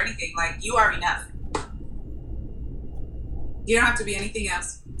auditions or anything, like, you are enough. You don't have to be anything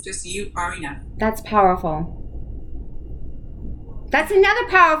else. Just you are enough. That's powerful. That's another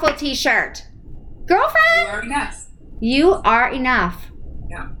powerful t-shirt. Girlfriend? You are enough. You are enough.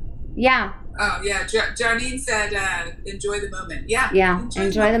 Yeah. Yeah. Oh, yeah. Jarnine said, enjoy the moment. Yeah. Yeah.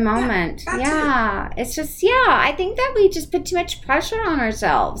 Enjoy the moment. Yeah. It's just, I think that we just put too much pressure on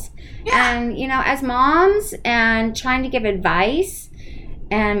ourselves. Yeah. And, as moms and trying to give advice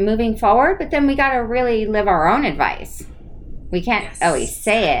and moving forward, but then we got to really live our own advice. We can't always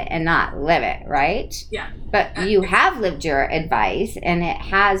say it and not live it, right? Yeah. But you have lived your advice, and it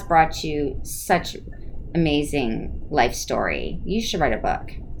has brought you such amazing life story. You should write a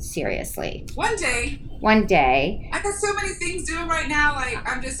book. Seriously. One day. I got so many things doing right now. Like,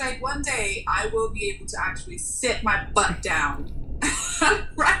 I'm just like, one day I will be able to actually sit my butt down.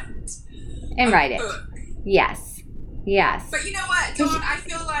 Right. And write it. Yes. But you know what, Dawn? I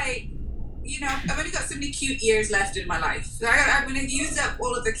feel like, I've only got so many cute years left in my life. So I'm going to use up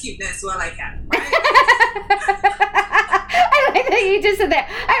all of the cuteness while I can. Right? I like that you just said that.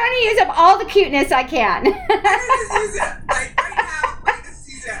 I want to use up all the cuteness I can. I just use it. Like, right now, I just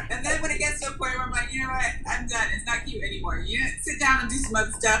use it. And then when it gets to a point where I'm like, you know what? I'm done. It's not cute anymore. You sit down and do some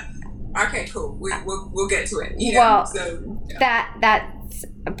other stuff. Okay, cool. We'll get to it. You know? Well, so yeah. that's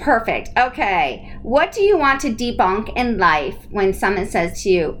perfect. Okay, what do you want to debunk in life when someone says to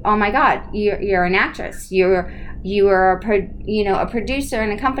you, "Oh my God, you're an actress. You were a producer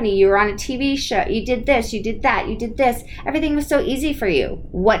in a company. You were on a TV show. You did this. You did that. You did this. Everything was so easy for you."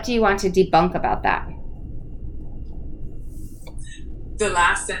 What do you want to debunk about that? The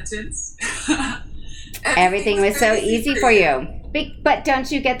last sentence. Everything was so easy for you. But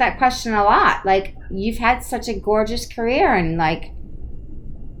don't you get that question a lot? Like, you've had such a gorgeous career, and like,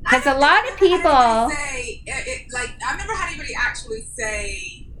 because a lot of people say I've never had anybody actually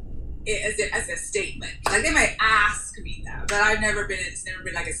say it as a statement. Like, they might ask me that, but it's never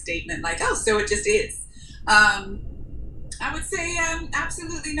been like a statement like, oh, so it just is. I would say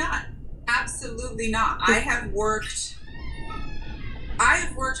absolutely not. Absolutely not. I have worked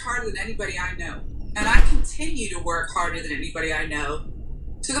harder than anybody I know. And I continue to work harder than anybody I know,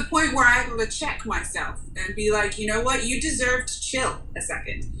 to the point where I'm able to check myself and be like, you know what? You deserve to chill a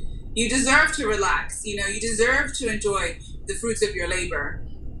second. You deserve to relax. You know, you deserve to enjoy the fruits of your labor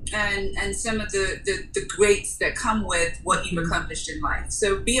and some of the greats that come with what you've accomplished in life.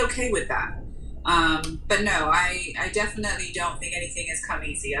 So be okay with that. But no, I definitely don't think anything has come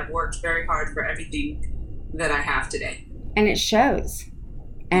easy. I've worked very hard for everything that I have today. And it shows.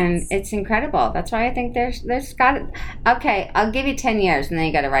 And it's incredible. That's why I think there's got it. Okay, I'll give you 10 years, and then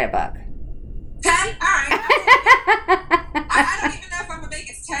you got to write a book. 10? All right. I don't even know if I'm going to make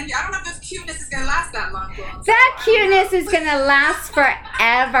it 10 years. I don't know if this cuteness is going to last that long. That cuteness is going to last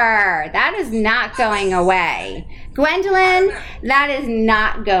forever. That is not going away. Gwendolyn, that is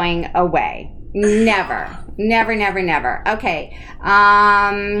not going away. Never. Never, never, never. Okay.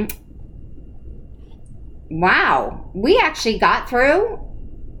 Wow. We actually got through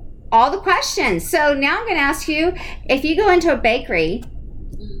all the questions. So now I'm going to ask you, if you go into a bakery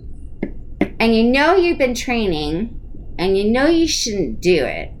and you know you've been training and you know you shouldn't do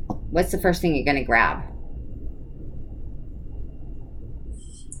it, what's the first thing you're going to grab?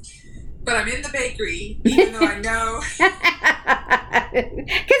 But I'm in the bakery, even though I know.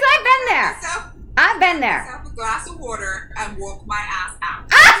 Because I've been there. I've been there. Myself a glass of water and walk my ass out.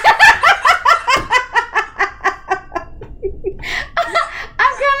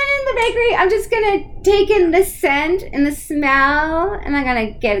 I'm coming in the bakery. I'm just going to take in the scent and the smell, and I'm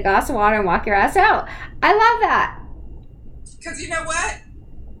going to get a glass of water and walk your ass out. I love that. Because you know what?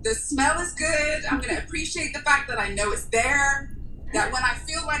 The smell is good. I'm going to appreciate the fact that I know it's there. That when I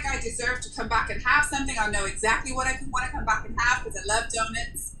feel like I deserve to come back and have something, I'll know exactly what I want to come back and have, because I love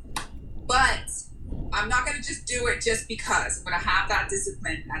donuts. But I'm not going to just do it just because. I'm going to have that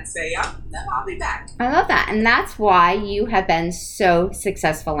discipline and say, oh, no, I'll be back. I love that. And that's why you have been so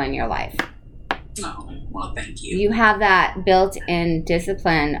successful in your life. Oh, well, thank you. You have that built-in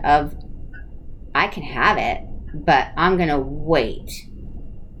discipline of, I can have it, but I'm going to wait.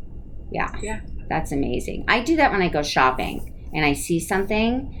 Yeah. That's amazing. I do that when I go shopping and I see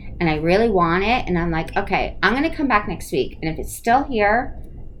something and I really want it. And I'm like, okay, I'm going to come back next week. And if it's still here,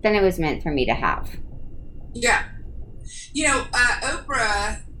 then it was meant for me to have. Yeah. You know,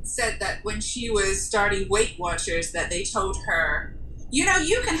 Oprah said that when she was starting Weight Watchers, that they told her, you know,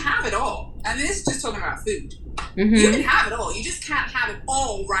 you can have it all. I mean, this is just talking about food. Mm-hmm. You can have it all. You just can't have it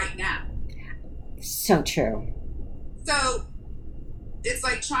all right now. So true. So it's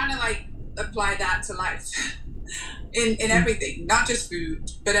like trying to like apply that to life in everything, not just food,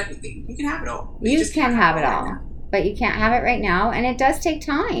 but everything. You can have it all. You just can't have it all. But you can't have it right now, and it does take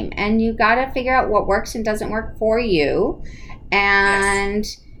time, and you got to figure out what works and doesn't work for you. And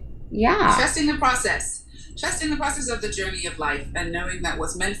trusting the process of the journey of life, and knowing that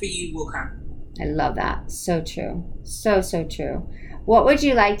what's meant for you will come. I love that. So true. So true. What would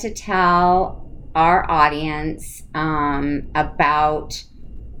you like to tell our audience about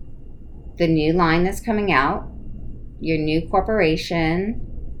the new line that's coming out, your new corporation,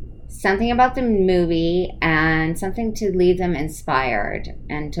 something about the movie, and something to leave them inspired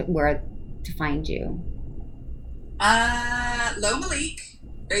and to where to find you? Lo Malik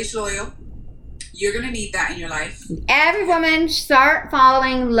facial oil. You're going to need that in your life. Every woman start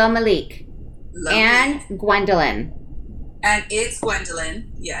following Lo Malik. And Gwendolyn. And it's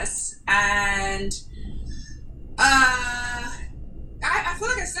Gwendolyn, yes. And I feel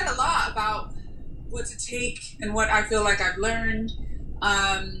like I said a lot about what to take and what I feel like I've learned.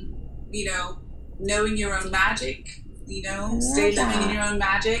 You know, knowing your own magic, you know, stay living in your own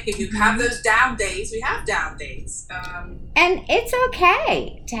magic. If you have those down days, we have down days. And it's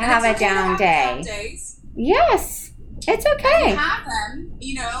okay to have a down day. Down days. Yes. It's And okay. you have them,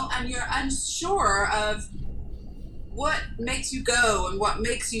 and you're unsure of what makes you go and what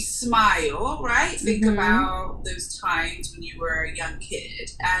makes you smile, right? Think about those times when you were a young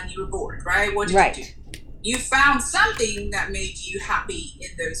kid and you were bored, right? What did you do? You found something that made you happy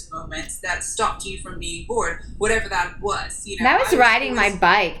in those moments that stopped you from being bored, whatever that was. That was riding my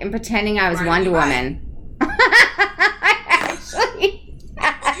bike and pretending I was Wonder Woman. Actually.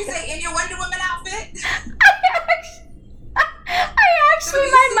 Did you say in your Wonder Woman outfit?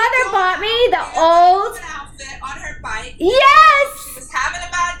 My mother bought me the old outfit on her bike. Yes. She was having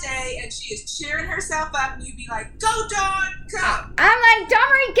a bad day and she is cheering herself up, and you'd be like, "Go, Dawn, go!" I'm like, Dawn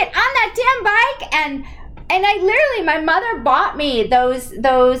Marie, get on that damn bike, and I literally, my mother bought me those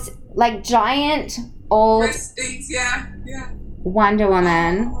like giant old things, yeah. Wonder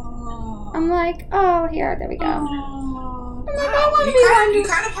Woman. Oh. I'm like, oh, here, there we go. Oh. I'm like, I want to be Wonder. You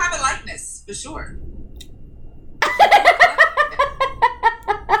kind of have a likeness for sure.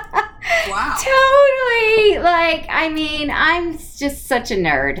 Wow. Totally. Like, I mean, I'm just such a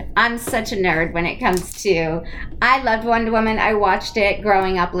nerd. I'm such a nerd when it comes to, I loved Wonder Woman. I watched it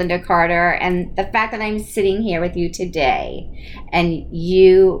growing up, Linda Carter. And the fact that I'm sitting here with you today and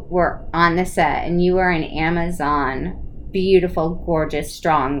you were on the set and you were an Amazon, beautiful, gorgeous,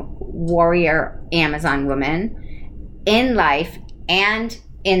 strong warrior Amazon woman in life and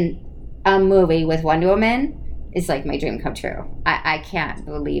in a movie with Wonder Woman is like my dream come true. I can't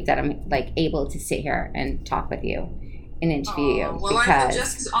believe that I'm like able to sit here and talk with you and interview you. Well, I feel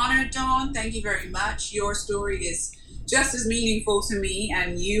just as honored, Dawn. Thank you very much. Your story is just as meaningful to me,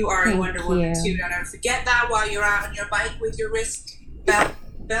 and you are a Wonder Woman too. Don't ever forget that while you're out on your bike with your wrist belt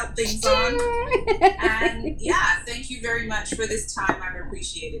things on. And yeah, thank you very much for this time. I've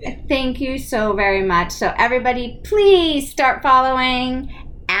appreciated it. Thank you so very much. So everybody, please start following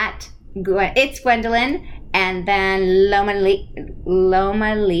at It's Gwendolyn. And then Lomalik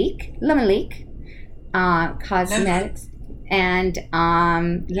Cosmetics. And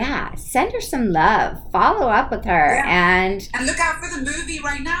send her some love. Follow up with her. And look out for the movie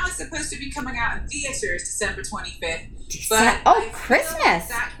right now. It's supposed to be coming out in theaters December 25th. Christmas.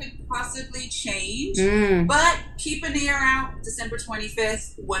 That could possibly change. But keep an ear out. December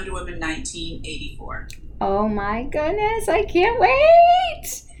 25th, Wonder Woman 1984. Oh my goodness. I can't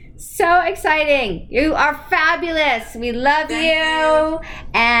wait. So exciting. You are fabulous. We love you.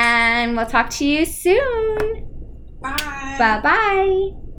 And we'll talk to you soon. Bye. Bye-bye.